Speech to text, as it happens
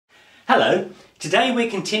Hello, today we're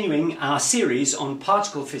continuing our series on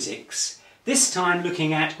particle physics, this time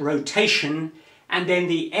looking at rotation and then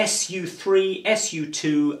the SU3,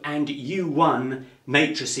 SU2 and U1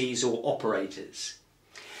 matrices or operators.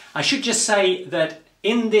 I should just say that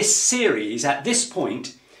in this series, at this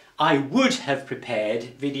point, I would have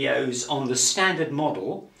prepared videos on the Standard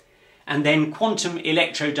Model and then quantum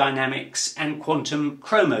electrodynamics and quantum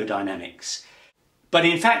chromodynamics. But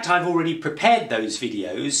in fact, I've already prepared those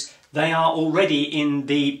videos. They are already in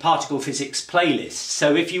the particle physics playlist.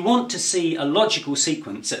 So if you want to see a logical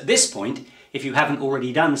sequence at this point, if you haven't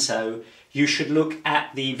already done so, you should look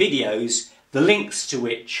at the videos, the links to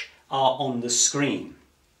which are on the screen.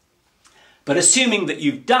 But assuming that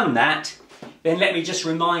you've done that, then let me just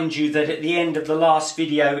remind you that at the end of the last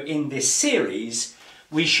video in this series,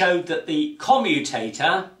 we showed that the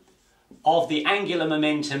commutator of the angular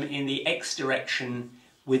momentum in the x direction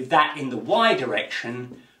with that in the y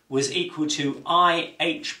direction was equal to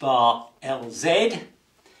IH bar LZ,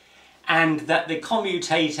 and that the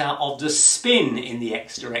commutator of the spin in the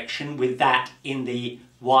x direction with that in the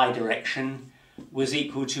y direction was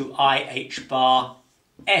equal to IH bar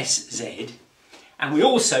SZ. And we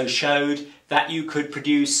also showed that you could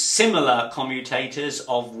produce similar commutators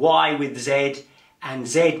of y with z and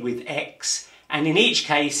z with x, and in each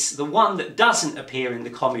case the one that doesn't appear in the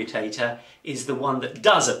commutator is the one that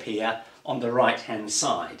does appear on the right hand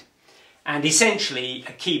side. And essentially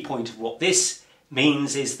a key point of what this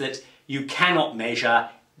means is that you cannot measure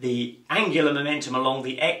the angular momentum along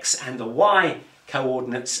the x and the y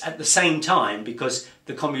coordinates at the same time because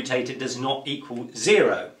the commutator does not equal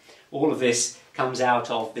 0. All of this comes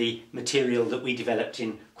out of the material that we developed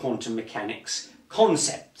in quantum mechanics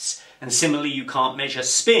concepts. And similarly, you can't measure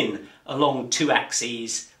spin along 2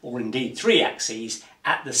 axes, or indeed 3 axes,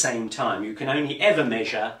 at the same time. You can only ever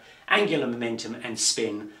measure angular momentum and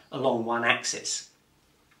spin along one axis.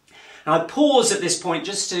 Now I pause at this point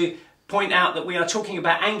just to point out that we are talking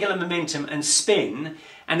about angular momentum and spin,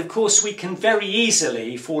 and of course we can very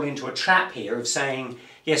easily fall into a trap here of saying,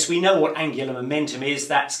 yes, we know what angular momentum is,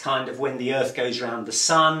 that's kind of when the Earth goes around the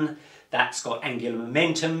Sun, that's got angular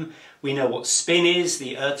momentum. We know what spin is,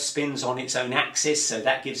 the Earth spins on its own axis, so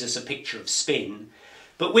that gives us a picture of spin.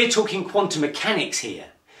 But we're talking quantum mechanics here,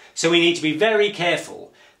 so we need to be very careful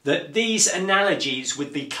that these analogies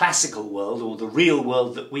with the classical world, or the real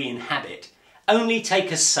world that we inhabit, only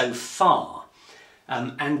take us so far.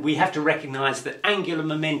 And we have to recognise that angular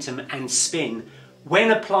momentum and spin, when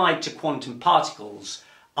applied to quantum particles,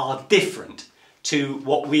 are different to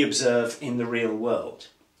what we observe in the real world.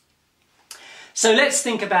 So let's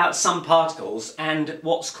think about some particles and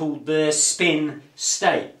what's called the spin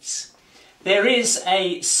states. There is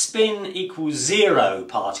a spin equals 0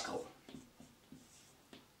 particle.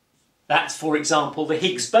 That's, for example, the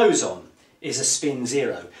Higgs boson is a spin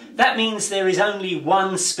 0. That means there is only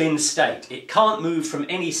one spin state. It can't move from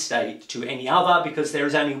any state to any other because there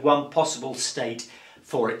is only one possible state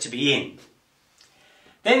for it to be in.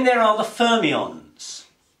 Then there are the fermions,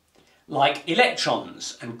 like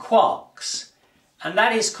electrons and quarks, and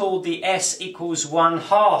that is called the S equals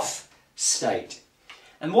 1/2 state.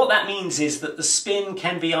 And what that means is that the spin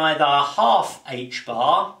can be either half h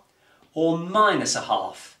bar or minus a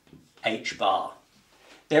half h bar.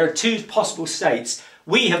 There are two possible states.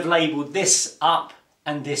 We have labelled this up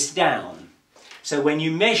and this down. So when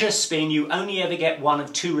you measure spin, you only ever get one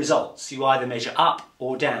of two results. You either measure up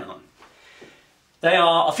or down. They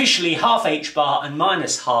are officially half h bar and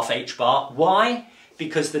minus half h bar. Why?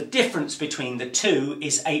 Because the difference between the two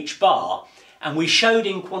is h bar. And we showed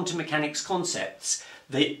in quantum mechanics concepts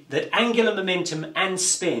that angular momentum and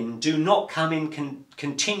spin do not come in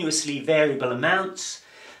continuously variable amounts.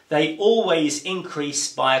 They always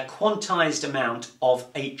increase by a quantized amount of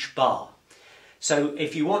h bar. So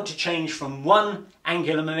if you want to change from one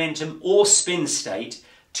angular momentum or spin state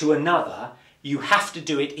to another, you have to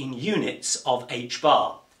do it in units of h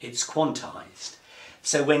bar. It's quantized.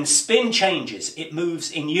 So when spin changes, it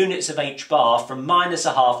moves in units of h bar from minus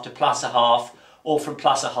a half to plus a half, or from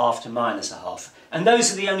plus a half to minus a half. And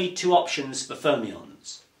those are the only two options for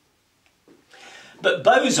fermions. But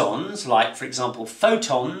bosons, like for example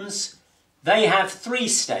photons, they have 3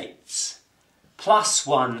 states: plus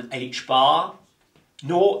 1 h bar,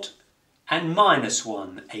 0 and minus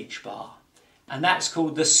 1 h bar. And that's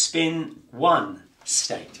called the spin 1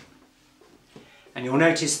 state. And you'll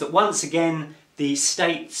notice that once again the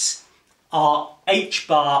states are h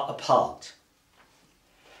bar apart.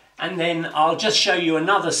 And then I'll just show you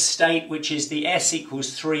another state, which is the S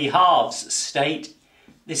equals 3/2 state.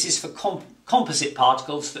 This is for composite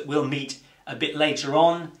particles that we'll meet a bit later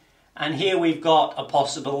on. And here we've got a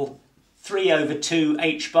possible 3 over 2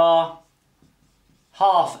 h bar,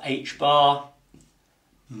 half h bar,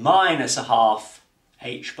 minus a half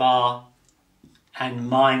h bar, and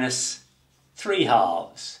minus 3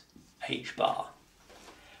 halves h bar.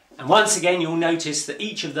 And once again you'll notice that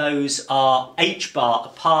each of those are h bar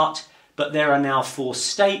apart, but there are now 4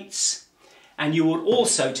 states, and you will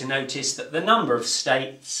also to notice that the number of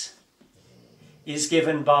states is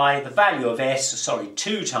given by the value of s,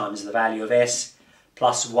 2 times the value of s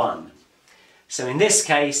plus 1. So in this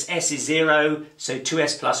case s is 0, so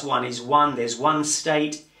 2s plus 1 is 1, there's 1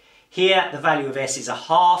 state. Here the value of s is a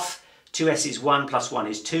half, 2s is 1 plus 1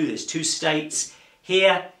 is 2, there's 2 states.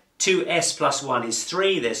 Here 2s plus 1 is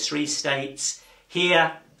 3, there's 3 states.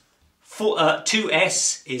 Here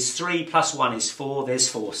 2s is 3 plus 1 is 4, there's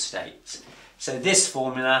 4 states. So this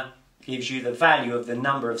formula gives you the value of the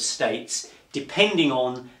number of states depending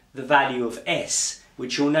on the value of s,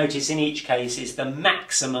 which you'll notice in each case is the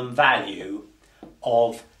maximum value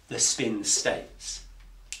of the spin states.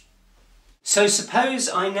 So suppose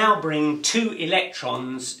I now bring 2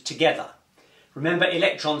 electrons together. Remember,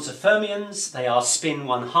 electrons are fermions, they are spin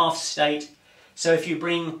 1/2 state. So if you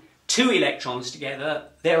bring 2 electrons together,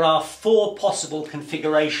 there are 4 possible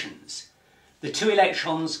configurations. The 2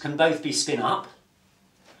 electrons can both be spin up,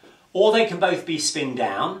 or they can both be spin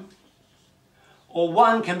down, or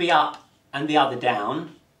one can be up and the other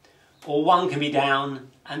down, or one can be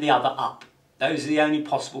down and the other up. Those are the only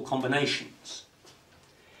possible combinations.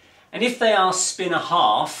 And if they are spin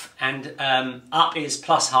 1/2 and up is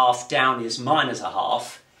plus half, down is minus a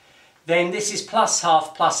half, then this is plus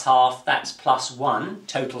half, that's plus 1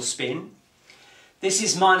 total spin. This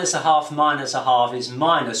is minus a half is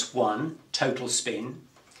minus 1 total spin.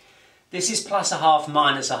 This is plus a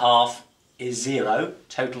half is 0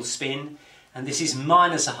 total spin. And this is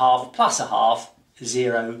minus a half plus a half,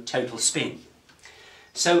 0 total spin.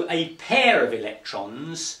 So a pair of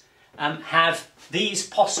electrons have these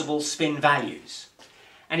possible spin values.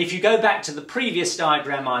 And if you go back to the previous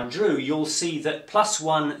diagram I drew, you'll see that plus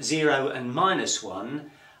 1, 0 and minus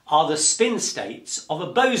 1 are the spin states of a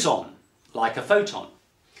boson, like a photon.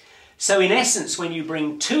 So in essence, when you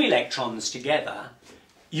bring 2 electrons together,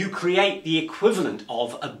 you create the equivalent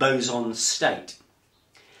of a boson state.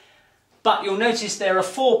 But you'll notice there are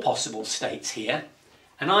 4 possible states here,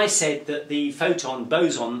 and I said that the photon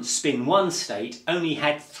boson spin 1 state only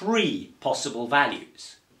had 3 possible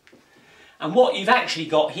values. And what you've actually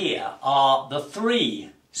got here are the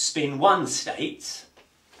 3 spin 1 states,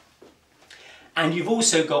 and you've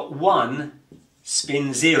also got 1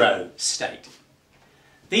 spin 0 state.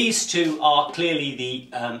 These 2 are clearly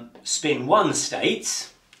the spin 1 states.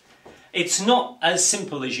 It's not as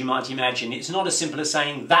simple as you might imagine. It's not as simple as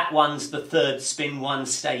saying that one's the 3rd spin 1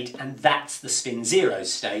 state and that's the spin 0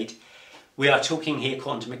 state. We are talking here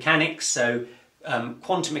quantum mechanics, so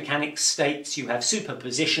quantum mechanics states you have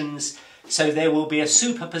superpositions, so there will be a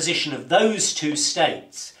superposition of those 2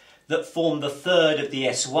 states that form the 3rd of the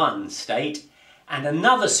S1 state, and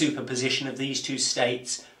another superposition of these 2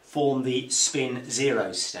 states form the spin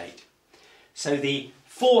 0 state. So the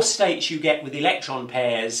 4 states you get with electron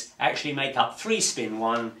pairs actually make up 3 spin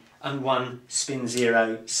 1 and 1 spin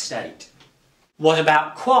 0 state. What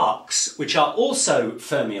about quarks, which are also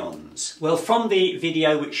fermions? Well, from the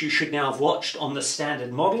video which you should now have watched on the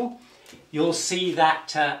standard model, you'll see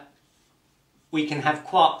that we can have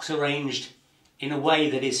quarks arranged in a way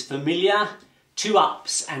that is familiar. 2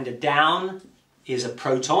 ups and a down is a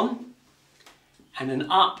proton, and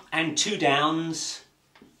an up and 2 downs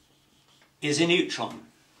is a neutron.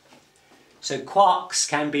 So quarks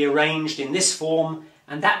can be arranged in this form,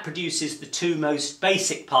 and that produces the 2 most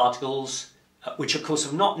basic particles, which of course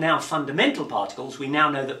are not now fundamental particles. We now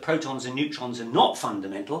know that protons and neutrons are not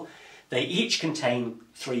fundamental. They each contain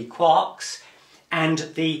 3 quarks, and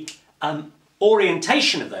the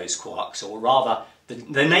orientation of those quarks, or rather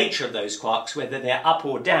the nature of those quarks, whether they're up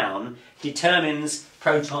or down, determines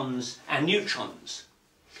protons and neutrons.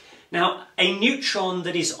 Now, a neutron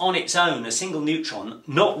that is on its own, a single neutron,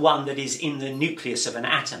 not one that is in the nucleus of an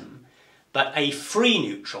atom, but a free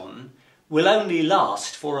neutron, will only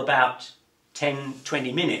last for about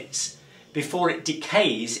 10-20 minutes before it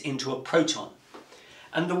decays into a proton.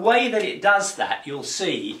 And the way that it does that, you'll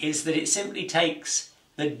see, is that it simply takes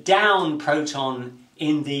the down proton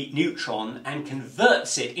in the neutron and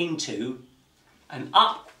converts it into an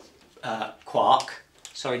up quark.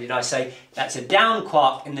 Sorry, did I say that's a down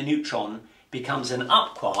quark in the neutron becomes an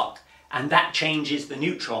up quark, and that changes the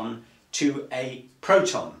neutron to a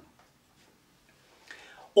proton.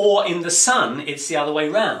 Or in the sun, it's the other way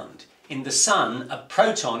round. In the sun, a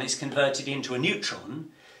proton is converted into a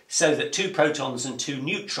neutron, so that 2 protons and 2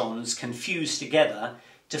 neutrons can fuse together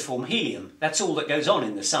to form helium. That's all that goes on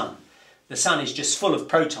in the Sun. The Sun is just full of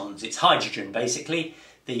protons. It's hydrogen, basically.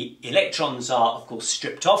 The electrons are, of course,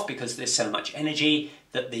 stripped off because there's so much energy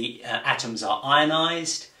that the atoms are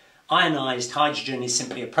ionized. Ionized hydrogen is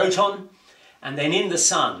simply a proton. And then in the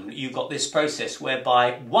Sun, you've got this process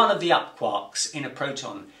whereby one of the up quarks in a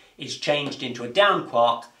proton is changed into a down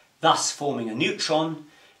quark, thus forming a neutron.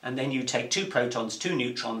 And then you take 2 protons, 2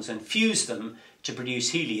 neutrons, and fuse them to produce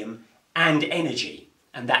helium and energy.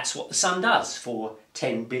 And that's what the Sun does for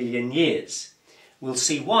 10 billion years. We'll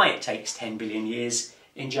see why it takes 10 billion years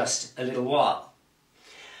in just a little while.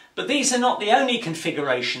 But these are not the only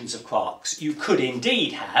configurations of quarks. You could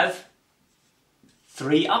indeed have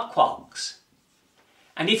 3 up quarks.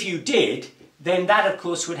 And if you did, then that of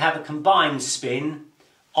course would have a combined spin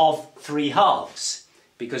of 3 halves,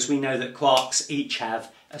 because we know that quarks each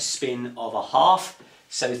have a spin of a half.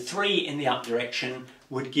 So 3 in the up direction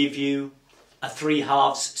would give you a 3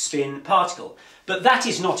 halves spin particle. But that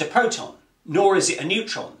is not a proton, nor is it a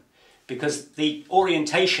neutron, because the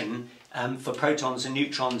orientation for protons and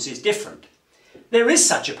neutrons is different. There is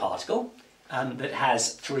such a particle that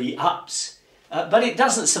has 3 ups, but it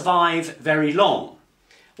doesn't survive very long.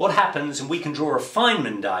 What happens, and we can draw a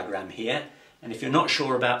Feynman diagram here, and if you're not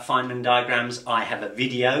sure about Feynman diagrams, I have a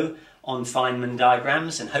video on Feynman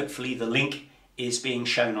diagrams, and hopefully the link is being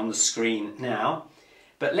shown on the screen now.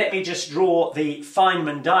 But let me just draw the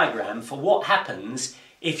Feynman diagram for what happens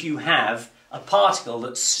if you have a particle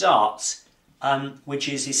that starts, which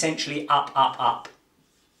is essentially up, up, up.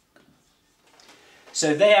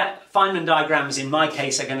 So there, Feynman diagrams in my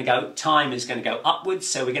case are going to go, time is going to go upwards,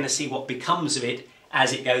 so we're going to see what becomes of it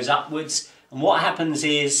as it goes upwards. And what happens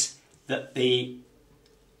is that the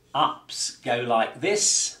ups go like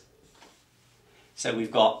this. So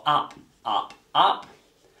we've got up, up, up.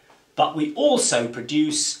 But we also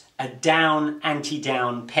produce a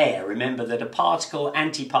down-anti-down pair. Remember that a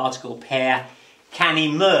particle-antiparticle pair can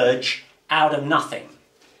emerge out of nothing.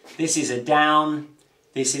 This is a down,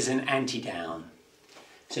 this is an anti-down.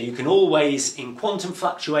 So you can always, in quantum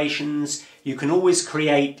fluctuations, you can always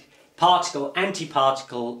create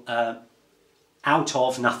particle-antiparticle out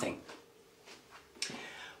of nothing.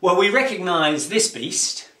 Well, we recognise this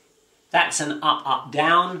beast. That's an up, up,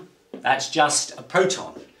 down. That's just a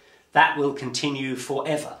proton. That will continue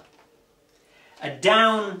forever. An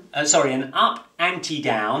up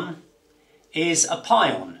anti-down is a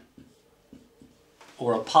pion,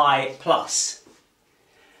 or a pi plus.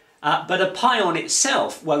 But a pion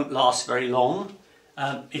itself won't last very long.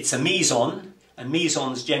 It's a meson, and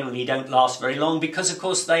mesons generally don't last very long because, of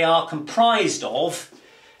course, they are comprised of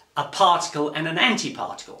a particle and an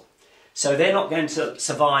antiparticle. So they're not going to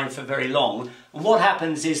survive for very long. And what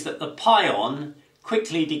happens is that the pion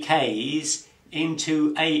quickly decays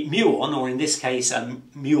into a muon, or in this case a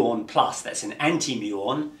muon plus, that's an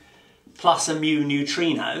anti-muon, plus a mu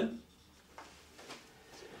neutrino.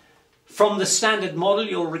 From the Standard Model,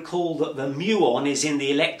 you'll recall that the muon is in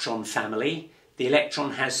the electron family. The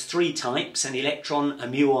electron has 3 types, an electron, a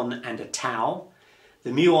muon and a tau.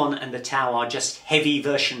 The muon and the tau are just heavy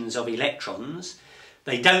versions of electrons.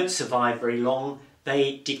 They don't survive very long.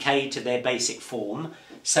 They decay to their basic form.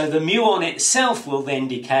 So the muon itself will then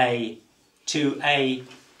decay to a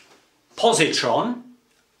positron,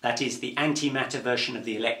 that is the antimatter version of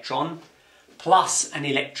the electron, plus an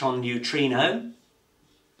electron neutrino.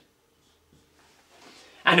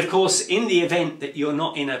 And of course, in the event that you're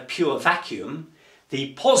not in a pure vacuum,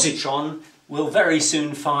 the positron will very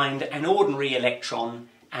soon find an ordinary electron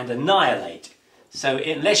and annihilate. So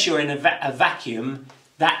unless you're in a vacuum,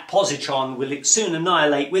 that positron will soon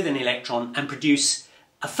annihilate with an electron and produce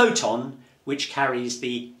a photon which carries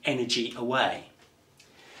the energy away.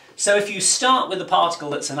 So if you start with a particle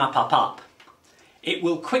that's an up, up, up, it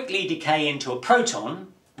will quickly decay into a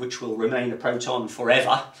proton, which will remain a proton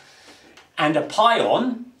forever, and a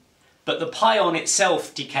pion, but the pion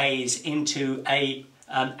itself decays into an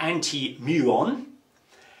anti-muon,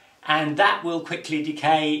 and that will quickly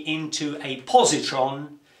decay into a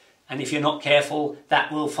positron, and if you're not careful,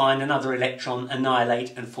 that will find another electron,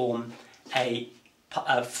 annihilate and form a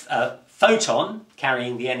photon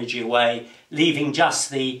carrying the energy away, leaving just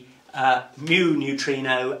the mu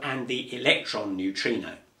neutrino and the electron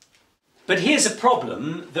neutrino. But here's a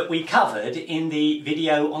problem that we covered in the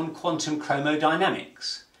video on quantum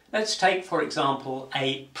chromodynamics. Let's take, for example,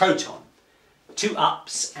 a proton, 2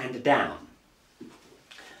 ups and a down.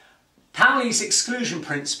 Pauli's exclusion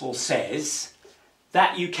principle says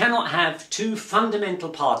that you cannot have 2 fundamental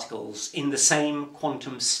particles in the same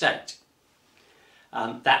quantum state.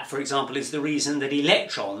 That, for example, is the reason that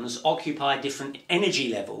electrons occupy different energy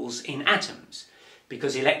levels in atoms,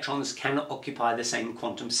 because electrons cannot occupy the same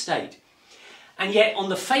quantum state. And yet, on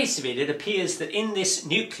the face of it, it appears that in this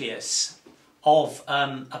nucleus of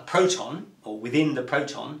a proton, or within the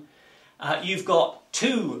proton, you've got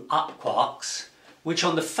two up quarks, which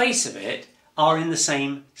on the face of it are in the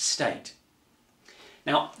same state.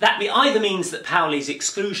 Now, that either means that Pauli's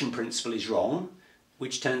exclusion principle is wrong,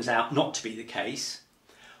 which turns out not to be the case,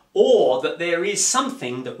 or that there is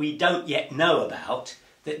something that we don't yet know about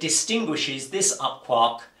that distinguishes this up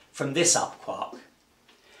quark from this up quark.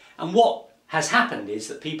 And what has happened is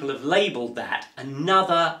that people have labelled that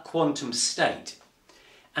another quantum state,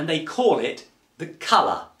 and they call it the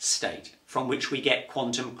colour state, from which we get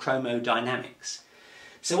quantum chromodynamics.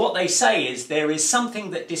 So what they say is there is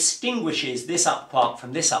something that distinguishes this up quark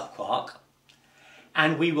from this up quark,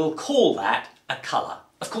 and we will call that a colour.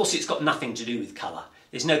 Of course, it's got nothing to do with colour.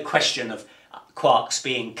 There's no question of quarks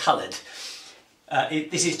being coloured.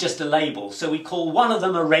 This is just a label. So we call one of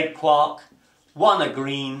them a red quark, one a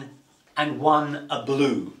green, and one a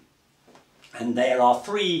blue. And there are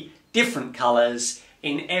three different colours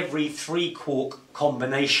in every three quark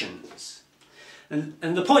combinations. And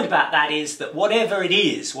the point about that is that whatever it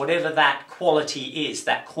is, whatever that quality is,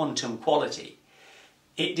 that quantum quality,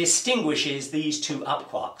 it distinguishes these two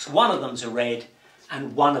up quarks. One of them's a red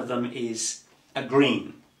and one of them is a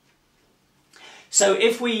green. So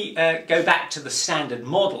if we go back to the standard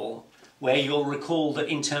model, where you'll recall that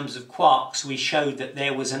in terms of quarks we showed that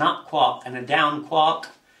there was an up quark and a down quark,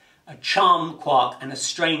 a charm quark and a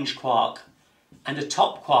strange quark, and a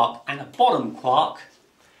top quark and a bottom quark,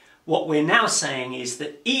 what we're now saying is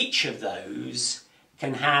that each of those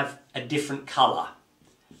can have a different colour.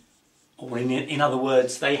 Or in other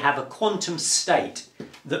words, they have a quantum state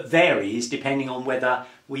that varies depending on whether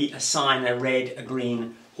we assign a red, a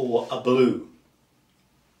green or a blue.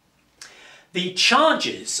 The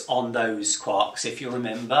charges on those quarks, if you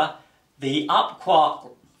remember, the up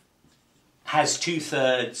quark has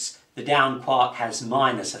 2/3, the down quark has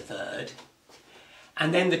 -1/3.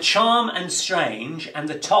 And then the charm and strange and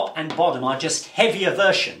the top and bottom are just heavier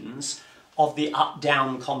versions of the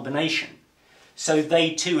up-down combination. So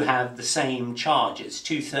they too have the same charges,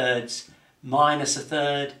 2/3,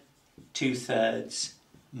 -1/3, 2/3,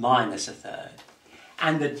 -1/3.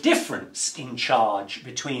 And the difference in charge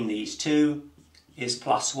between these two is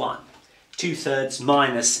 +1. 2/3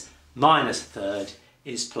 minus -1/3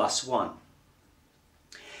 is +1.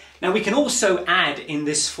 Now we can also add in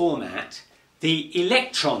this format the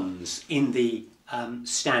electrons in the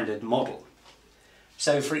standard model.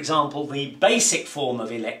 So for example, the basic form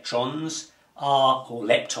of electrons are, or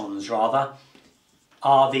leptons rather,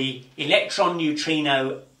 are the electron,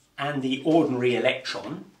 neutrino and the ordinary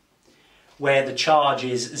electron, where the charge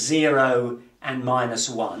is 0 and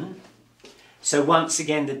 -1. So once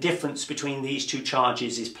again the difference between these two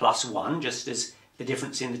charges is +1, just as the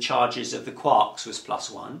difference in the charges of the quarks was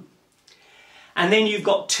 +1. And then you've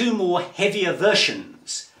got two more heavier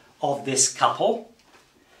versions of this couple.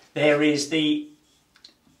 There is the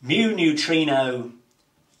mu neutrino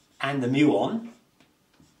and the muon,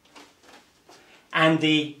 and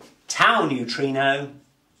the tau neutrino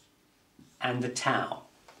and the tau.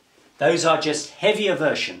 Those are just heavier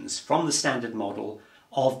versions from the standard model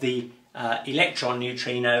of the electron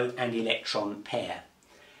neutrino and electron pair.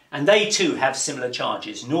 And they too have similar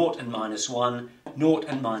charges, 0 and -1, 0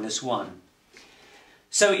 and -1.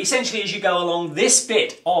 So essentially, as you go along this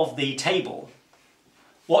bit of the table,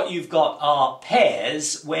 what you've got are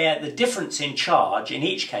pairs where the difference in charge in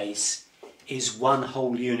each case is 1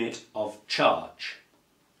 whole unit of charge.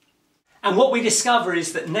 And what we discover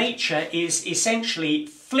is that nature is essentially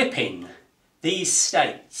flipping these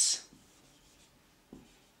states.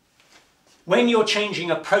 When you're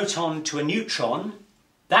changing a proton to a neutron,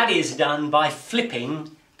 that is done by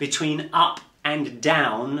flipping between up and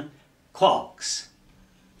down quarks.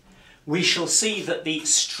 We shall see that the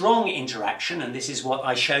strong interaction, and this is what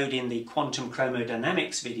I showed in the quantum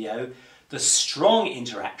chromodynamics video, the strong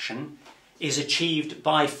interaction is achieved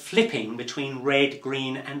by flipping between red,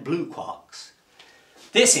 green and blue quarks.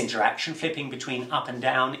 This interaction, flipping between up and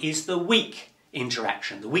down, is the weak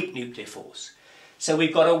interaction, the weak nuclear force. So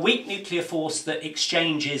we've got a weak nuclear force that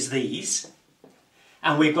exchanges these,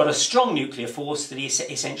 and we've got a strong nuclear force that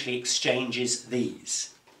essentially exchanges these.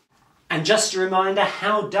 And just a reminder,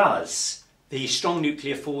 how does the strong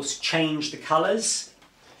nuclear force change the colours?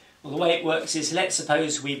 Well, the way it works is, let's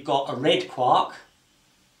suppose we've got a red quark.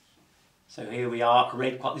 So here we are, a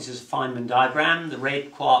red quark. This is a Feynman diagram. The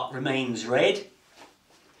red quark remains red.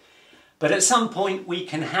 But at some point we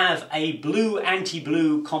can have a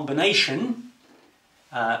blue-anti-blue combination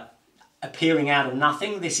appearing out of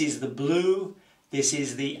nothing. This is the blue, this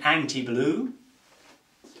is the anti-blue.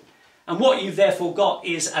 And what you've therefore got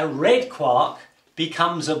is a red quark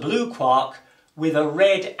becomes a blue quark with a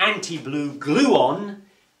red anti-blue gluon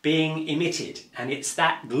being emitted. And it's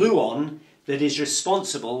that gluon that is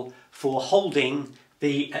responsible for holding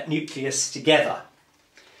the nucleus together.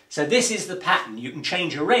 So this is the pattern. You can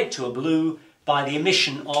change a red to a blue by the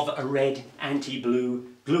emission of a red anti-blue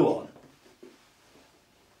gluon.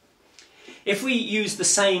 If we use the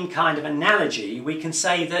same kind of analogy, we can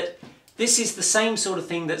say that this is the same sort of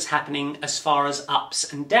thing that's happening as far as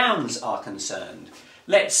ups and downs are concerned.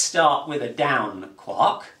 Let's start with a down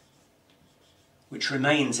quark, which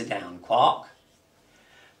remains a down quark.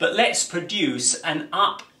 But let's produce an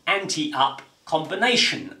up-anti-up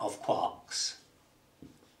combination of quarks.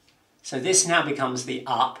 So this now becomes the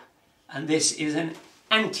up, and this is an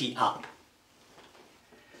anti-up.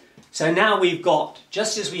 So now we've got,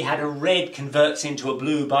 just as we had a red converts into a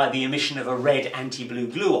blue by the emission of a red anti-blue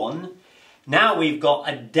gluon, now we've got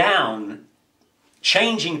a down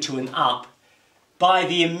changing to an up by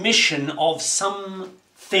the emission of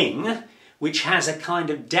something which has a kind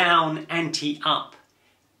of down anti-up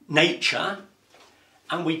nature,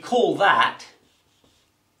 and we call that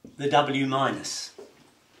the W minus.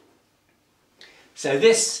 So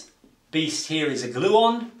this beast here is a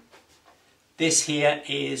gluon, this here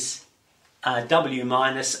is a W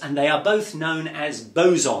minus, and they are both known as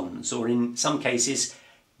bosons, or in some cases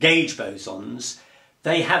gauge bosons.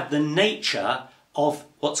 They have the nature of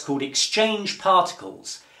what's called exchange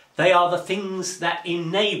particles. They are the things that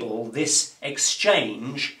enable this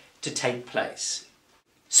exchange to take place.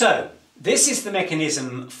 So this is the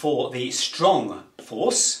mechanism for the strong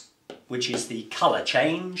force, which is the colour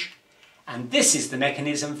change, and this is the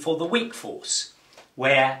mechanism for the weak force,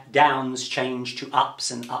 where downs change to ups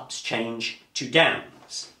and ups change to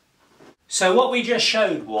downs. So what we just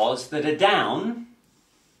showed was that a down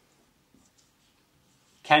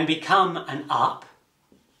can become an up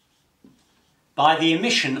by the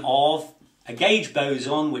emission of a gauge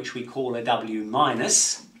boson, which we call a W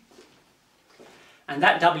minus, and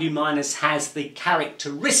that W minus has the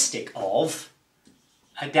characteristic of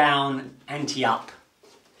a down anti-up,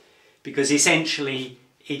 because essentially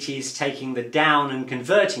it is taking the down and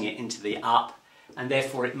converting it into the up, and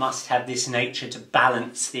therefore it must have this nature to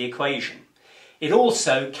balance the equation. It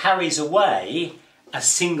also carries away a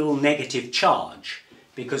single negative charge,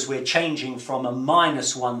 because we're changing from a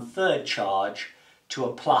minus 1/3 charge to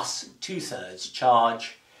a plus 2/3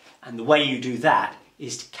 charge, and the way you do that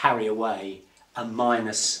is to carry away a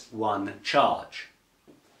minus 1 charge.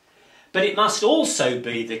 But it must also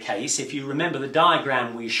be the case, if you remember the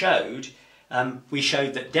diagram we showed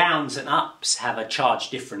that downs and ups have a charge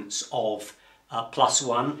difference of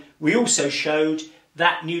 +1. We also showed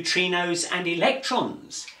that neutrinos and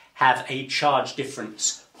electrons have a charge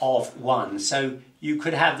difference of 1. So you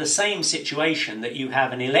could have the same situation, that you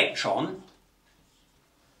have an electron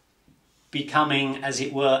becoming, as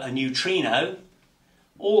it were, a neutrino,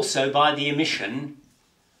 also by the emission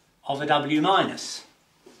of a W minus.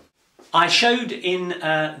 I showed in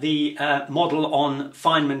the model on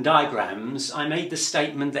Feynman diagrams, I made the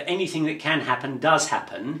statement that anything that can happen does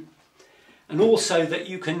happen, and also that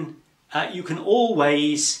you can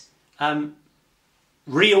always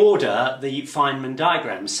reorder the Feynman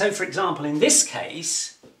diagrams. So for example, in this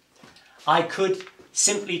case, I could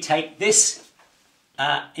simply take this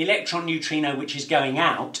electron neutrino which is going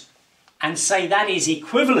out and say that is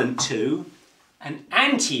equivalent to an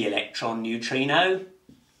anti-electron neutrino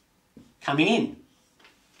coming in.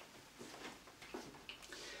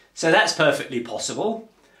 So that's perfectly possible.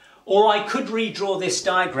 Or I could redraw this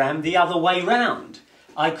diagram the other way round.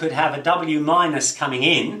 I could have a W minus coming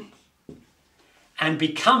in and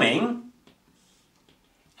becoming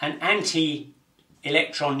an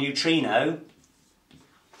anti-electron neutrino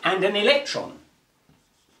and an electron.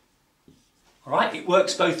 All right, it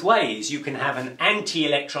works both ways. You can have an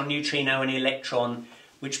anti-electron neutrino and electron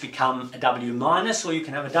which become a W minus, or you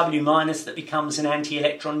can have a W minus that becomes an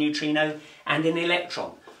anti-electron neutrino and an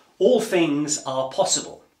electron. All things are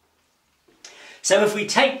possible. So if we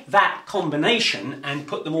take that combination and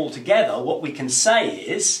put them all together, what we can say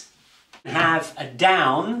is have a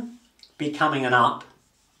down becoming an up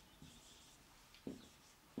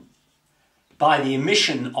by the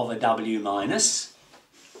emission of a W minus,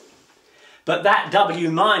 but that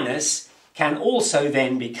W minus can also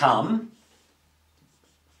then become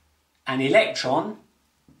an electron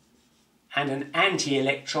and an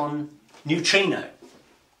anti-electron neutrino.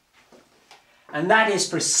 And that is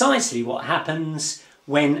precisely what happens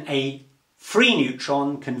when a free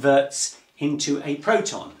neutron converts into a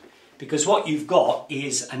proton. Because what you've got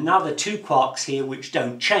is another two quarks here which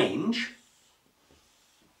don't change.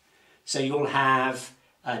 So you'll have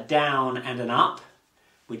a down and an up,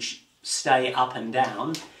 which stay up and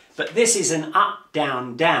down. But this is an up,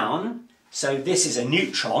 down, down. So this is a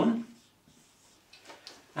neutron.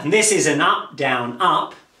 And this is an up, down,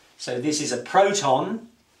 up. So this is a proton.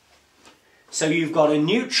 So you've got a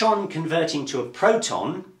neutron converting to a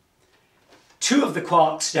proton. Two of the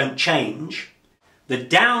quarks don't change. The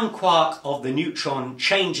down quark of the neutron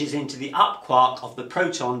changes into the up quark of the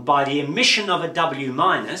proton by the emission of a W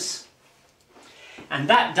minus. And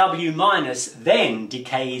that W minus then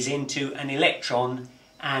decays into an electron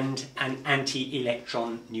and an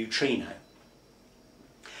anti-electron neutrino.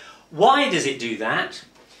 Why does it do that?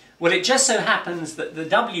 Well, it just so happens that the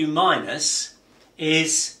W minus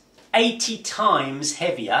is 80 times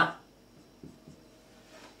heavier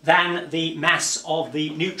than the mass of the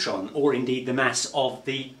neutron, or indeed the mass of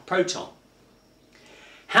the proton.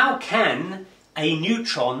 How can a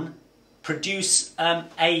neutron produce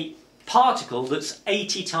a particle that's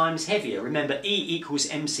 80 times heavier? Remember, E equals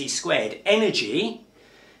mc squared. Energy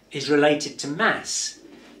is related to mass.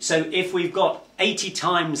 So if we've got 80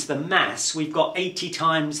 times the mass, we've got 80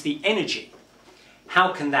 times the energy.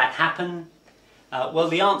 How can that happen? Well,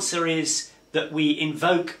 the answer is that we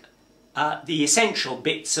invoke the essential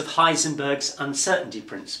bits of Heisenberg's uncertainty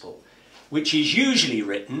principle, which is usually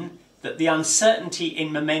written that the uncertainty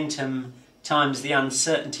in momentum times the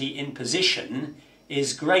uncertainty in position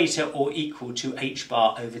is greater or equal to h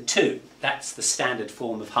bar over 2. That's the standard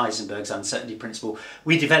form of Heisenberg's uncertainty principle.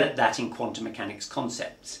 We developed that in quantum mechanics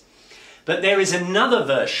concepts. But there is another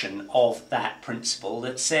version of that principle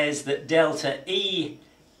that says that delta E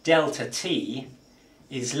delta T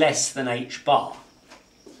is less than h bar.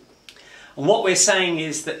 And what we're saying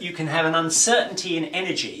is that you can have an uncertainty in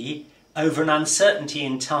energy over an uncertainty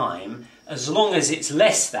in time as long as it's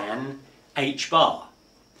less than h bar.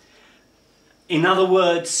 In other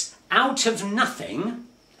words, out of nothing,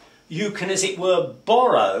 you can, as it were,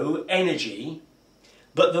 borrow energy,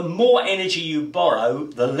 but the more energy you borrow,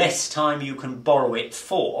 the less time you can borrow it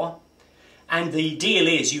for, and the deal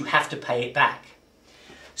is you have to pay it back.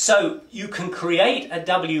 So you can create a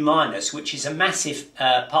W minus, which is a massive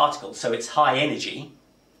particle, so it's high energy,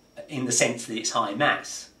 in the sense that it's high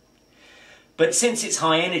mass. But since it's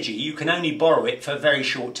high energy, you can only borrow it for a very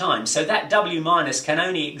short time. So that W minus can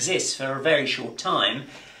only exist for a very short time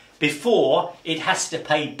before it has to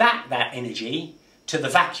pay back that energy to the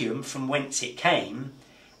vacuum from whence it came,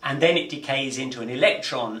 and then it decays into an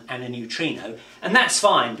electron and a neutrino. And that's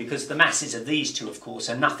fine, because the masses of these two, of course,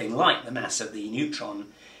 are nothing like the mass of the neutron,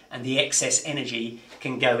 and the excess energy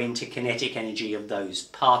can go into kinetic energy of those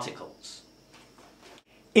particles.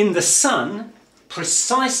 In the Sun,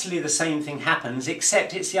 precisely the same thing happens,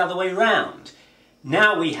 except it's the other way round.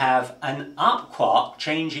 Now we have an up quark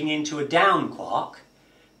changing into a down quark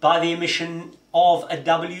by the emission of a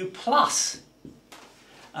W plus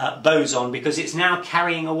boson, because it's now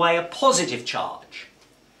carrying away a positive charge.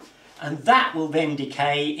 And that will then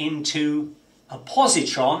decay into a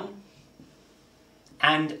positron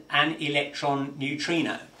and an electron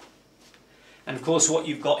neutrino. And of course what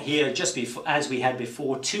you've got here, just before, as we had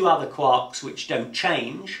before, two other quarks which don't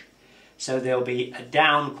change. So there'll be a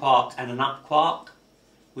down quark and an up quark,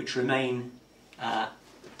 which remain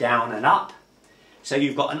down and up. So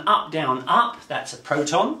you've got an up, down, up, that's a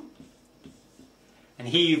proton. And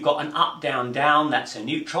here you've got an up, down, down, that's a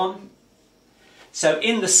neutron. So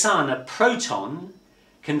in the Sun, a proton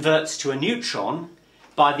converts to a neutron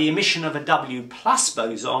by the emission of a W plus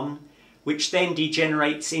boson, which then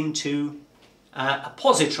degenerates into a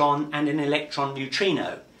positron and an electron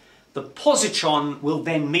neutrino. The positron will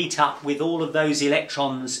then meet up with all of those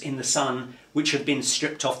electrons in the Sun which have been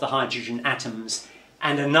stripped off the hydrogen atoms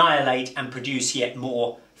and annihilate and produce yet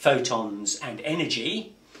more photons and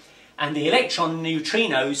energy. And the electron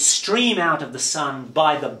neutrinos stream out of the Sun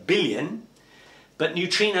by the billion, but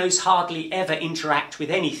neutrinos hardly ever interact with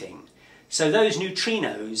anything. So those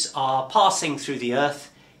neutrinos are passing through the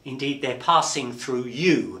Earth. Indeed, they're passing through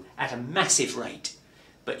you at a massive rate,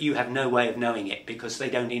 but you have no way of knowing it because they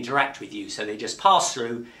don't interact with you, so they just pass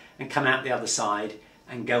through and come out the other side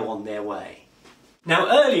and go on their way. Now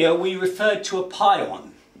earlier we referred to a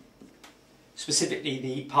pion, specifically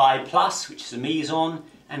the pi plus, which is a meson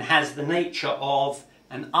and has the nature of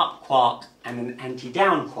an up quark and an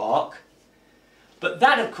anti-down quark, but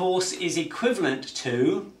that of course is equivalent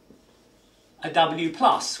to a W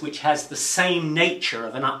plus, which has the same nature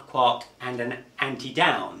of an up quark and an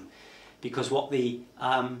anti-down. because what the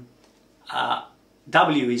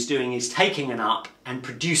W is doing is taking an up and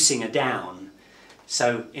producing a down.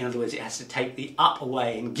 So in other words, it has to take the up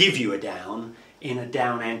away and give you a down in a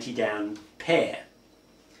down-anti-down pair.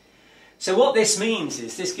 So what this means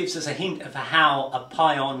is this gives us a hint of how a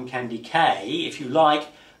pion can decay. If you like,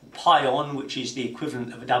 a pion, which is the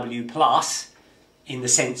equivalent of a W plus in the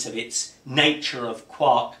sense of its nature of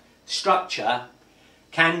quark structure,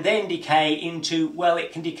 can then decay into, well,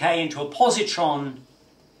 it can decay into a positron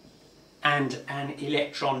and an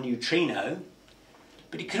electron neutrino,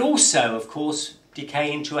 but it could also, of course,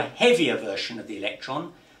 decay into a heavier version of the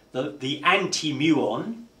electron, the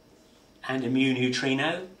anti-muon and a mu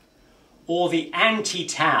neutrino, or the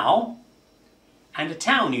anti-tau and a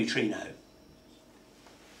tau neutrino.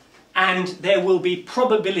 And there will be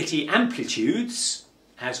probability amplitudes,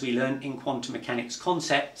 as we learned in quantum mechanics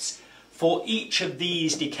concepts, for each of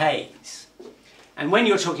these decays. And when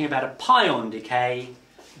you're talking about a pion decay,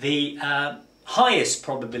 the highest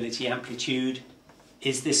probability amplitude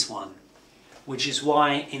is this one, which is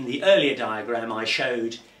why in the earlier diagram I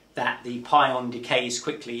showed that the pion decays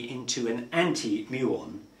quickly into an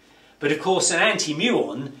anti-muon. But of course an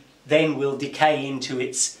anti-muon then will decay into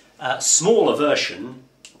its smaller version,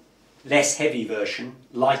 less heavy version,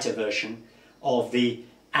 lighter version of the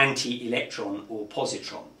anti-electron or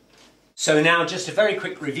positron. So now just a very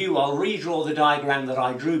quick review. I'll redraw the diagram that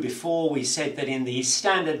I drew before. We said that in the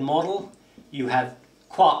standard model you have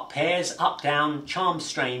quark pairs, up, down, charm,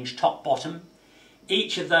 strange, top, bottom.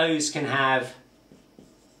 Each of those can have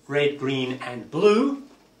red, green and blue.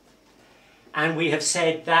 And we have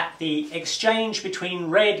said that the exchange between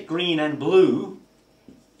red, green and blue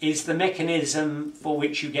is the mechanism for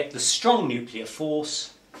which you get the strong nuclear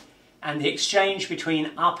force, and the exchange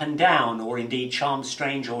between up and down, or indeed charm,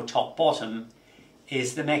 strange or top, bottom,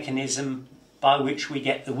 is the mechanism by which we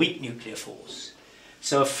get the weak nuclear force.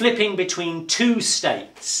 So a flipping between two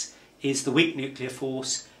states is the weak nuclear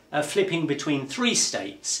force, a flipping between three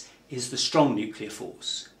states is the strong nuclear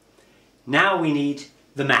force. Now we need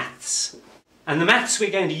the maths. And the maths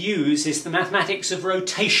we're going to use is the mathematics of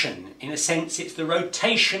rotation. In a sense, it's the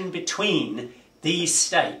rotation between these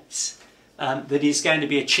states that is going to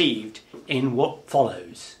be achieved in what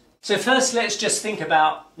follows. So first let's just think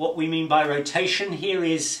about what we mean by rotation. Here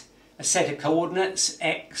is a set of coordinates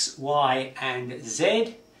x, y and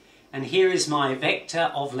z, and here is my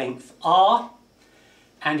vector of length r,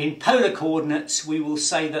 and in polar coordinates we will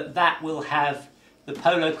say that that will have the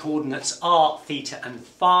polar coordinates r, theta and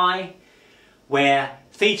phi, where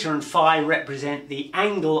theta and phi represent the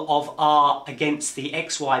angle of r against the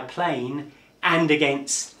xy plane and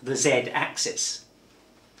against the z axis.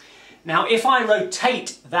 Now if I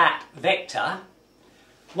rotate that vector,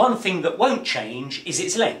 one thing that won't change is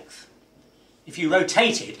its length. If you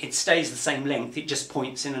rotate it, it stays the same length, it just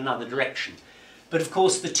points in another direction. But of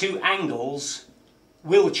course the two angles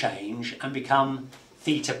will change and become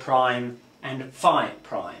theta prime and phi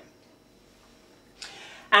prime.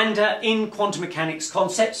 And in quantum mechanics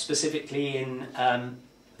concepts, specifically in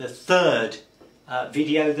the third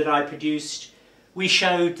video that I produced, we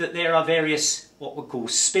showed that there are various what we call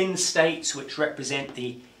spin states, which represent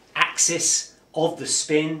the axis of the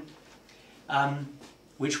spin,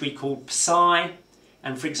 which we called psi.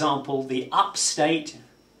 And for example, the up state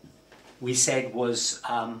we said was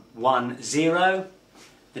 1, 0.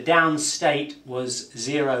 The down state was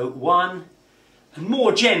 0, 1. And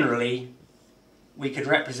more generally, we could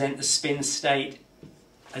represent the spin state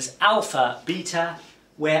as alpha, beta,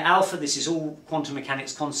 where alpha, this is all quantum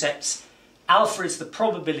mechanics concepts, alpha is the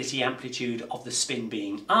probability amplitude of the spin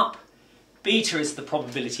being up, beta is the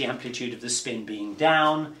probability amplitude of the spin being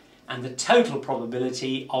down, and the total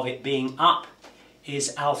probability of it being up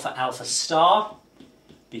is alpha, alpha star,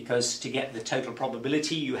 because to get the total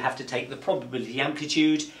probability you have to take the probability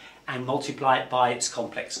amplitude and multiply it by its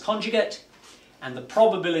complex conjugate. And the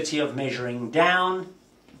probability of measuring down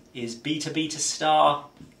is beta, beta star.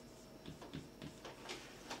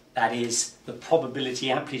 That is the probability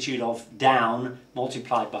amplitude of down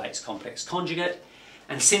multiplied by its complex conjugate.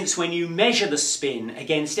 And since when you measure the spin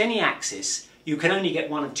against any axis, you can only get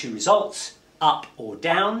one of two results, up or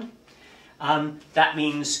down, that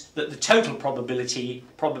means that the total probability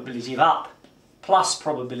of up plus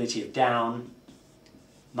probability of down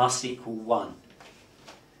must equal 1.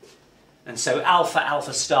 And so alpha,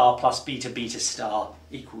 alpha star plus beta, beta star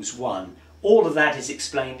equals 1. All of that is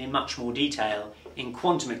explained in much more detail in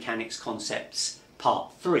Quantum Mechanics Concepts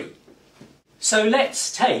Part 3. So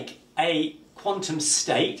let's take a quantum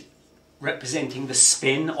state representing the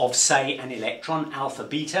spin of, say, an electron, alpha,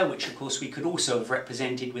 beta, which of course we could also have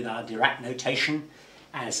represented with our Dirac notation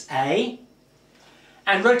as A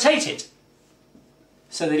and rotate it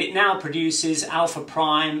so that it now produces alpha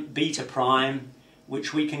prime, beta prime,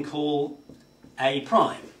 which we can call A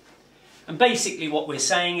prime. And basically what we're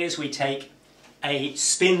saying is we take a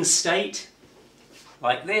spin state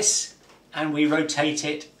like this and we rotate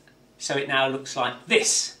it so it now looks like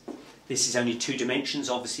this. This is only 2 dimensions,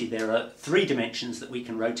 obviously there are 3 dimensions that we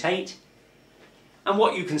can rotate. And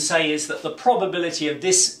what you can say is that the probability of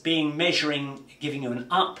this being measuring, giving you an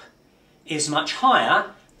up, is much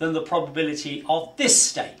higher than the probability of this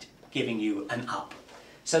state giving you an up.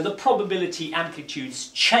 So the probability amplitudes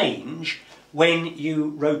change when you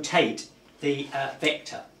rotate the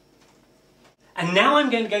vector. And now I'm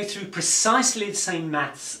going to go through precisely the same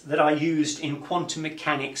maths that I used in Quantum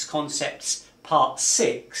Mechanics Concepts Part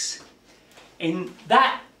 6. In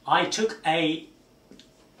that I took a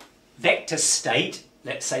vector state,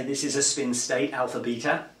 let's say this is a spin state, alpha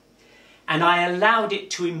beta, and I allowed it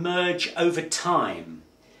to emerge over time.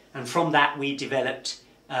 And from that we developed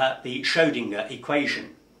the Schrödinger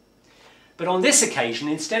equation. But on this occasion,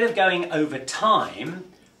 instead of going over time,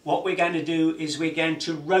 what we're going to do is we're going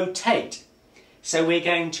to rotate. So we're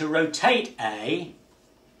going to rotate A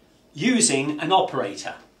using an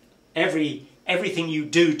operator. Everything you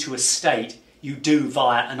do to a state, you do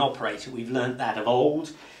via an operator. We've learnt that of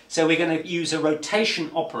old. So we're going to use a rotation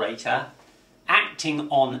operator acting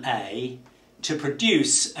on A to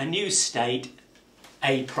produce a new state,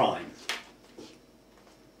 A prime.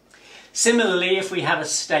 Similarly, if we have a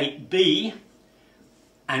state B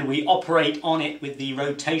and we operate on it with the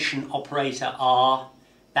rotation operator R,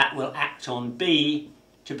 that will act on B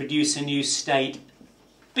to produce a new state,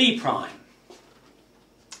 B prime.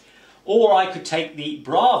 Or I could take the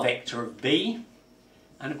bra vector of B,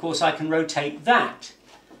 and of course I can rotate that.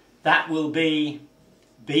 That will be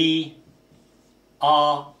B,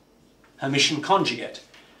 R, Hermitian conjugate.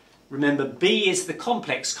 Remember, B is the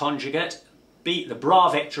complex conjugate, the bra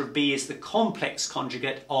vector of B is the complex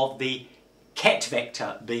conjugate of the ket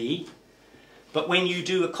vector B. But when you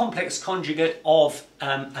do a complex conjugate of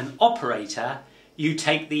an operator, you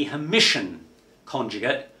take the Hermitian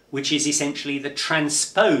conjugate, which is essentially the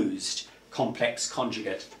transposed complex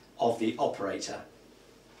conjugate of the operator.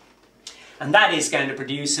 And that is going to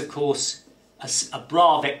produce, of course, a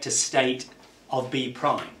bra vector state of B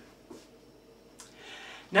prime.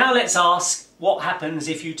 Now let's ask what happens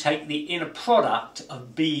if you take the inner product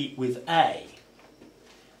of B with A.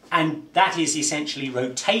 And that is essentially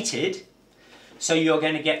rotated. So you're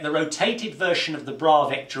going to get the rotated version of the bra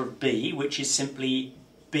vector of B, which is simply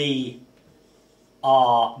B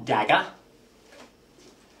R dagger,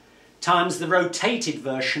 times the rotated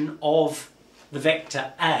version of the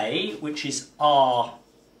vector A, which is R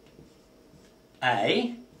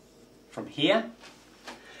A, from here.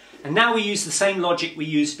 And now we use the same logic we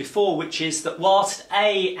used before, which is that whilst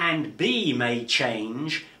A and B may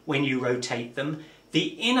change when you rotate them, the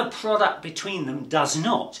inner product between them does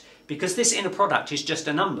not, because this inner product is just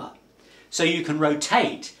a number. So you can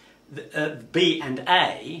rotate B and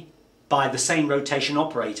A by the same rotation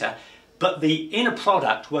operator, but the inner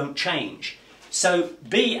product won't change. So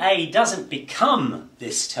BA doesn't become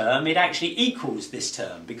this term, it actually equals this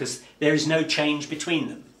term, because there is no change between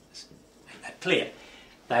them. Make that clear.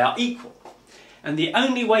 They are equal. And the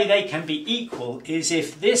only way they can be equal is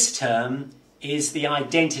if this term is the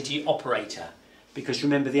identity operator. Because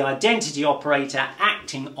remember, the identity operator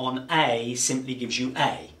acting on A simply gives you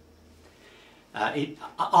A.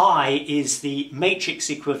 I is the matrix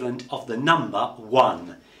equivalent of the number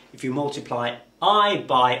 1. If you multiply I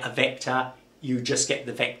by a vector, you just get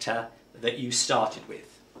the vector that you started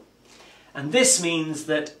with. And this means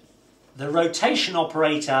that the rotation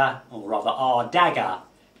operator, or rather R dagger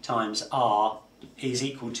times R, is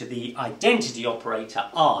equal to the identity operator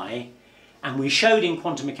I. And we showed in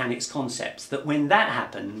quantum mechanics concepts that when that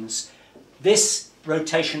happens, this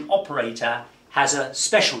rotation operator has a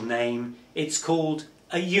special name. It's called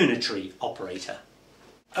a unitary operator.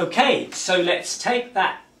 Okay, so let's take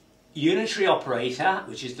that unitary operator,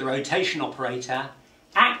 which is the rotation operator,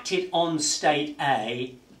 act it on state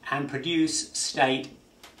A and produce state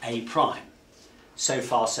A prime. So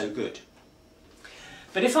far, so good.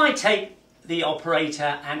 But if I take the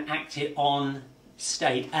operator and act it on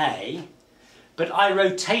state A, but I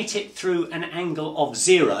rotate it through an angle of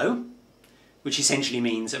 0, which essentially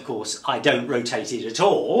means, of course, I don't rotate it at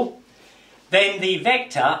all, then the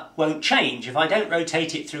vector won't change. If I don't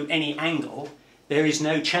rotate it through any angle, there is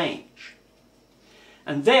no change.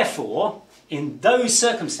 And therefore, in those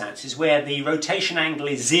circumstances where the rotation angle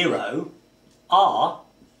is 0, R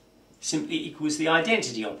simply equals the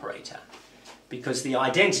identity operator. because the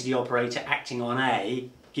identity operator acting on A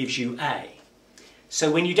gives you A. So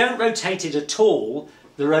when you don't rotate it at all,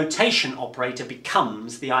 the rotation operator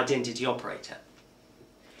becomes the identity operator.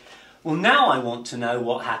 Well, now I want to know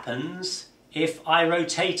what happens if I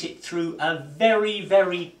rotate it through a very,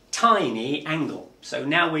 very tiny angle. So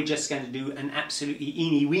now we're just going to do an absolutely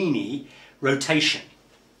eeny-weeny rotation.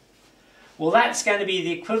 Well, that's going to be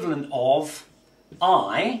the equivalent of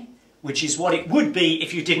I, which is what it would be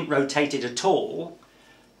if you didn't rotate it at all,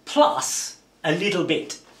 plus a little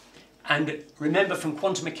bit. And remember from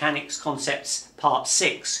Quantum Mechanics Concepts Part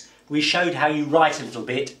 6, we showed how you write a little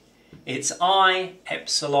bit. It's I,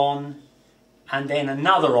 epsilon, and then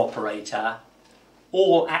another operator,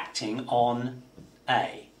 all acting on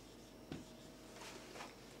A.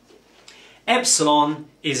 Epsilon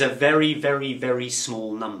is a very, very, very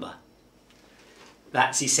small number.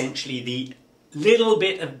 That's essentially the little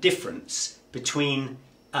bit of difference between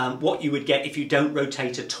what you would get if you don't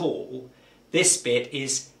rotate at all. This bit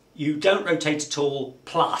is you don't rotate at all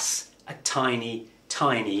plus a tiny,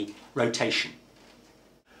 tiny rotation.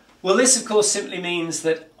 Well, this of course simply means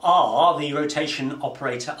that R, the rotation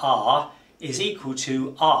operator R, is equal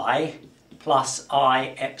to I plus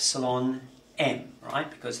I epsilon m, right?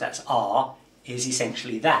 Because that's R is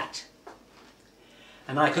essentially that.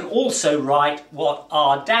 And I can also write what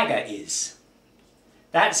R dagger is.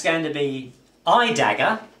 That's going to be I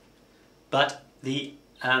dagger, but the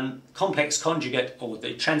complex conjugate, or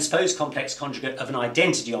the transpose complex conjugate of an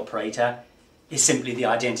identity operator is simply the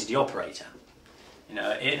identity operator. You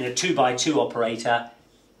know, in a 2x2 operator,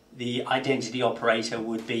 the identity operator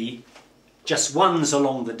would be just ones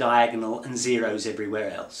along the diagonal and zeros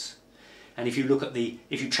everywhere else. And if you look at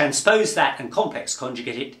if you transpose that and complex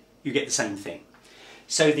conjugate it, you get the same thing.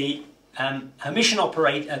 So the Hermitian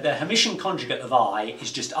operator, the Hermitian conjugate of I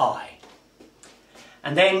is just I.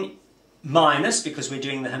 And then minus, because we're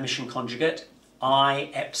doing the Hermitian conjugate, I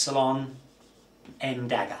epsilon m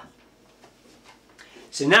dagger.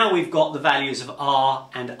 So now we've got the values of R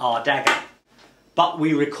and R dagger. But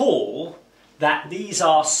we recall that these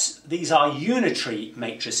are unitary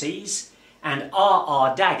matrices, and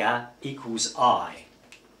R dagger equals I.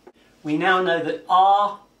 We now know that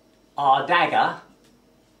R dagger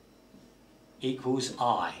equals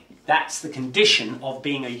I. That's the condition of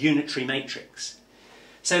being a unitary matrix.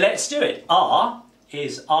 So let's do it. R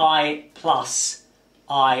is I plus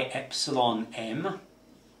I epsilon m,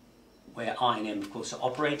 where I and m of course are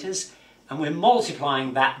operators, and we're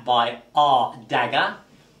multiplying that by R dagger,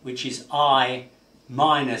 which is I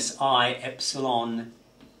minus I epsilon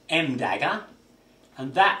m dagger,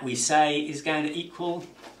 and that we say is going to equal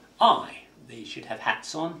I. These should have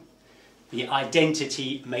hats on. The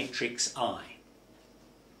identity matrix I.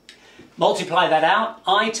 Multiply that out.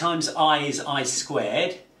 I times I is I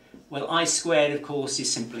squared. Well, I squared of course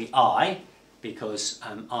is simply I, because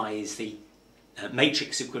I is the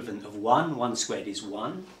matrix equivalent of 1. 1 squared is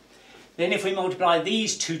 1. Then if we multiply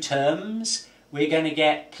these two terms, we're going to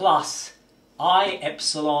get plus I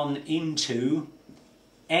epsilon into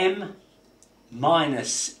m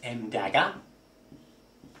minus m dagger.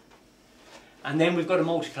 And then we've got to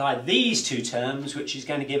multiply these two terms, which is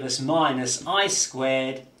going to give us minus I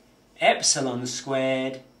squared epsilon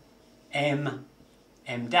squared m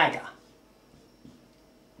dagger.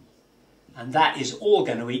 And that is all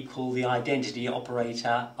going to equal the identity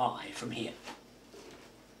operator I from here.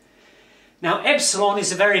 Now epsilon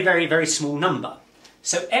is a very, very, very small number.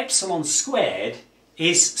 So epsilon squared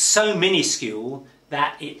is so minuscule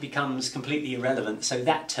that it becomes completely irrelevant. So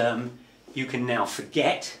that term you can now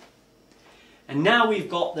forget. And now we've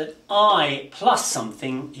got that I plus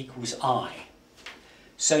something equals I.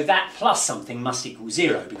 So that plus something must equal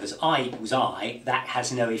 0, because I equals I, that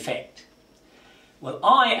has no effect. Well,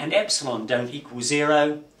 I and epsilon don't equal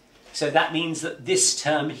 0, so that means that this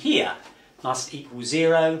term here must equal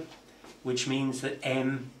 0, which means that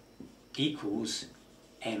m equals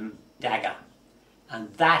m dagger.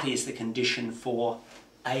 And that is the condition for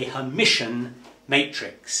a Hermitian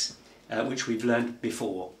matrix, which we've learned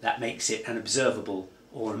before. That makes it an observable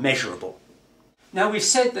or a measurable. Now we've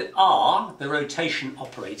said that R, the rotation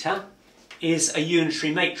operator, is a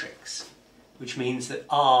unitary matrix, which means that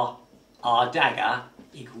R dagger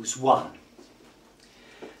equals 1.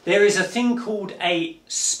 There is a thing called a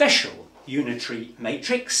special unitary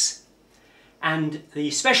matrix, and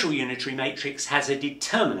the special unitary matrix has a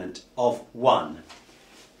determinant of 1.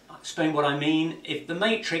 I'll explain what I mean. If the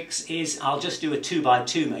matrix is, I'll just do a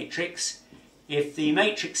 2x2 matrix, if the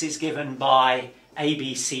matrix is given by A,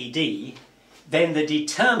 B, C, D, then the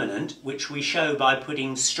determinant, which we show by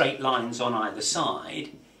putting straight lines on either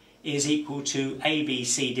side, is equal to A, B,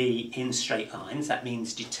 C, D in straight lines. That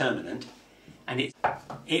means determinant. And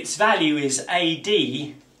its value is AD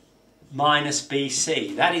minus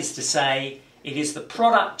BC. That is to say, it is the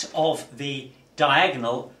product of the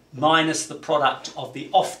diagonal minus the product of the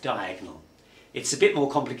off diagonal. It's a bit more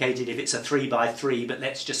complicated if it's a 3 by 3, but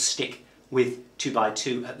let's just stick with 2 by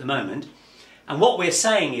 2 at the moment. And what we're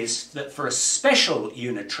saying is that for a special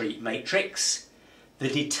unitary matrix, the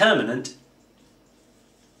determinant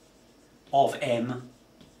of M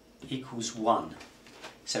equals 1.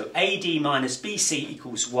 So AD minus BC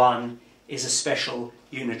equals 1 is a special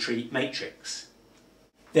unitary matrix.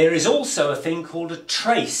 There is also a thing called a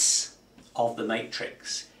trace of the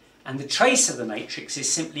matrix. And the trace of the matrix is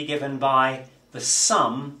simply given by the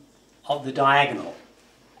sum of the diagonal,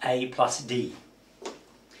 A plus D.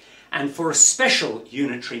 And for a special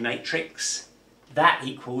unitary matrix, that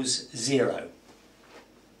equals 0.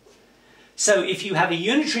 So if you have a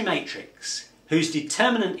unitary matrix whose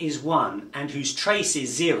determinant is 1 and whose trace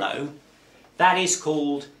is 0, that is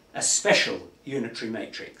called a special unitary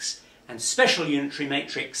matrix. And special unitary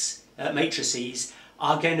matrices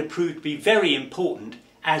are going to prove to be very important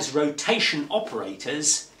as rotation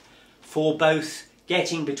operators for both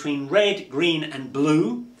getting between red, green and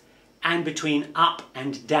blue and between up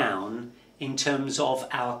and down in terms of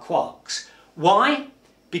our quarks. Why?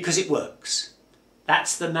 Because it works.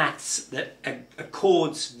 That's the maths that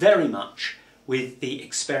accords very much with the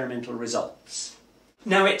experimental results.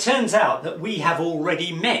 Now it turns out that we have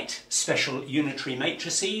already met special unitary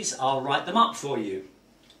matrices. I'll write them up for you.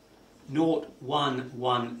 0, 1,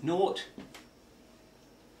 1, 0,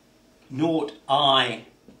 0, I,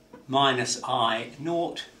 minus I,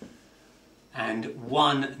 0, and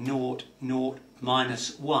 1, 0, 0,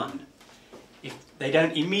 minus 1. If they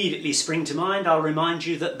don't immediately spring to mind, I'll remind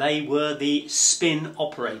you that they were the spin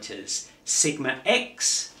operators, sigma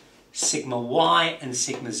x, sigma y, and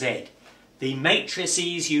sigma z. The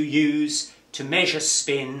matrices you use to measure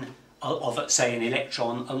spin of, say, an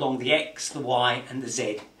electron along the x, the y, and the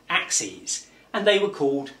z axes. And they were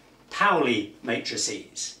called Pauli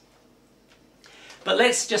matrices. But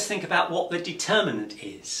let's just think about what the determinant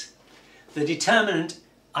is. The determinant,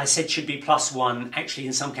 I said, should be plus 1. Actually,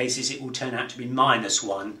 in some cases, it will turn out to be minus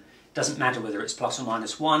 1. Doesn't matter whether it's plus or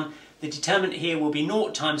minus 1. The determinant here will be 0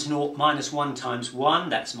 times 0 minus 1 times 1.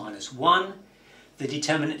 That's minus 1. The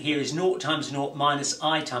determinant here is 0 times 0 minus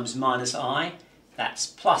I times minus I. That's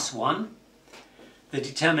plus 1. The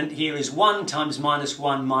determinant here is 1 times minus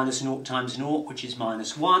 1 minus 0 times 0, which is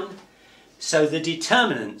minus 1. So the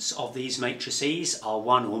determinants of these matrices are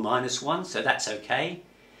 1 or minus 1, so that's okay.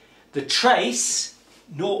 The trace,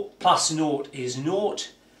 0 plus 0 is 0,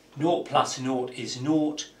 0 plus 0 is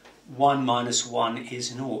 0, 1 minus 1 is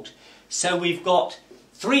 0. So we've got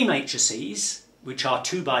 3 matrices, which are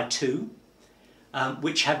 2 by 2,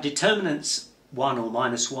 which have determinants 1 or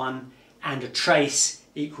minus 1, and a trace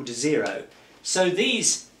equal to 0. So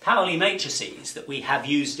these Pauli matrices that we have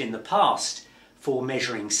used in the past for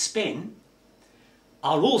measuring spin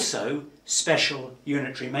are also special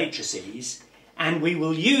unitary matrices, and we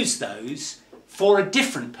will use those for a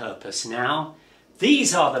different purpose now.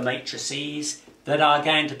 These are the matrices that are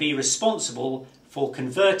going to be responsible for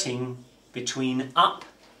converting between up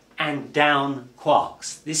and down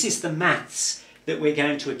quarks. This is the maths that we're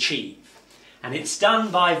going to achieve, and it's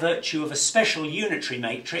done by virtue of a special unitary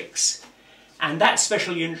matrix, and that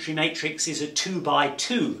special unitary matrix is a 2 by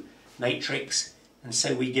 2 matrix, and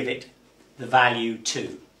so we give it the value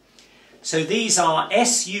 2. So these are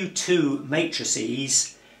SU2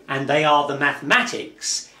 matrices, and they are the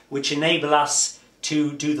mathematics which enable us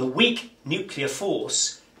to do the weak nuclear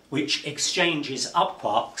force which exchanges up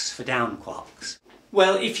quarks for down quarks.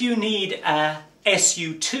 Well, if you need a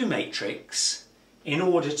SU2 matrix in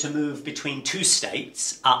order to move between 2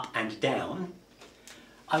 states, up and down,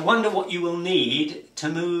 I wonder what you will need to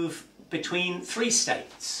move between 3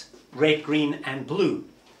 states, red, green and blue.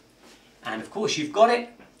 And of course you've got it.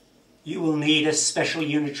 You will need a special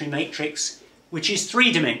unitary matrix which is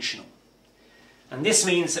 3-dimensional. And this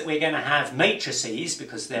means that we're going to have matrices,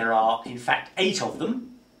 because there are in fact 8 of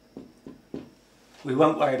them. We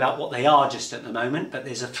won't worry about what they are just at the moment, but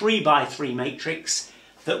there's a 3 by 3 matrix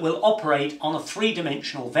that will operate on a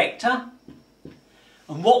 3-dimensional vector.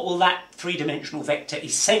 And what will that 3-dimensional vector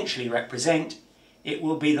essentially represent? It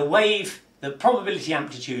will be the wave, the probability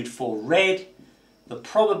amplitude for red, the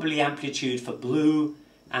probability amplitude for blue,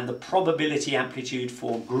 and the probability amplitude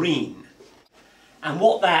for green. And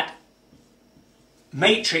what that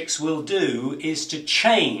matrix will do is to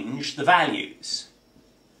change the values.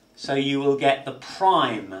 So you will get the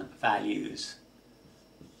prime values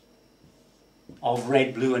of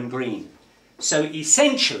red, blue and green. So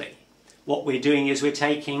essentially what we're doing is we're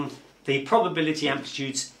taking the probability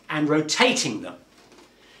amplitudes and rotating them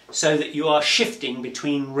so that you are shifting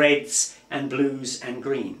between reds and blues and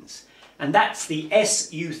greens. And that's the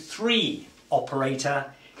SU3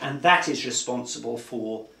 operator, and that is responsible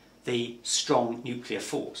for the strong nuclear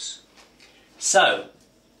force. So,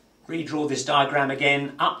 redraw this diagram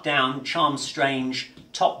again: up, down, charm, strange,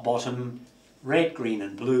 top, bottom, red, green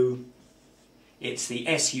and blue. It's the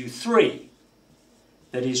SU3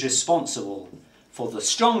 that is responsible for the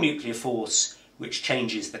strong nuclear force, which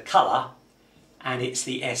changes the colour, and it's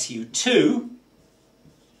the SU2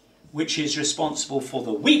 which is responsible for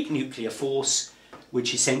the weak nuclear force,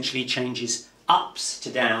 which essentially changes ups to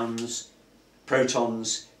downs,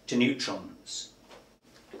 protons to neutrons.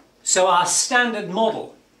 So our standard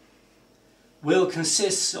model will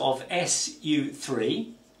consist of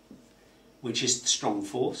SU3, which is the strong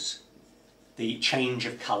force, the change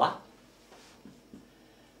of colour,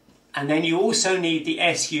 and then you also need the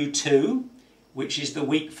SU2, which is the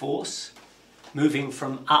weak force, moving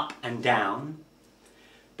from up and down.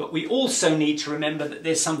 But we also need to remember that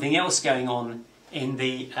there's something else going on in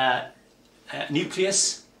the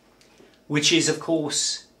nucleus, which is, of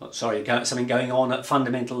course, something going on at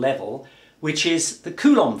fundamental level, which is the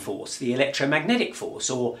Coulomb force, the electromagnetic force,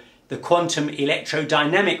 or the quantum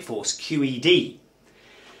electrodynamic force, QED.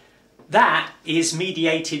 That is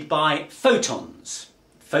mediated by photons,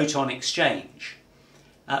 photon exchange.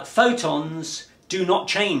 Photons do not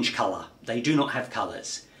change colour, they do not have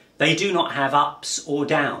colours. They do not have ups or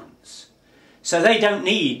downs. So they don't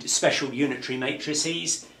need special unitary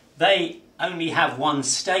matrices. They only have one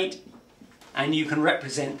state, and you can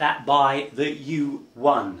represent that by the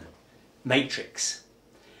U1 matrix.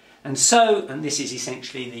 And this is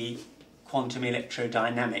essentially the quantum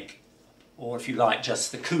electrodynamic, or if you like,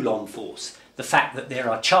 just the Coulomb force, the fact that there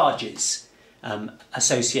are charges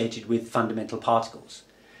associated with fundamental particles.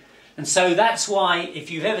 And so that's why,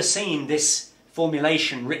 if you've ever seen this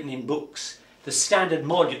formulation written in books, the standard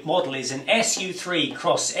model is an SU3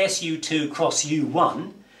 cross SU2 cross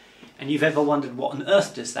U1, and you've ever wondered what on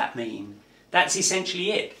earth does that mean, that's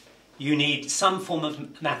essentially it. You need some form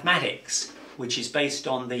of mathematics which is based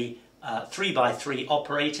on the 3x3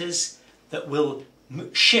 operators that will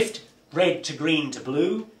shift red to green to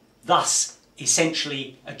blue, thus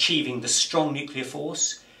essentially achieving the strong nuclear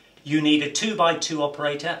force. You need a 2x2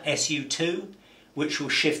 operator, SU2, which will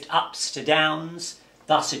shift ups to downs,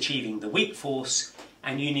 thus achieving the weak force,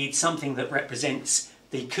 and you need something that represents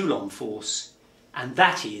the Coulomb force, and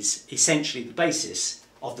that is essentially the basis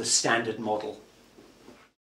of the standard model.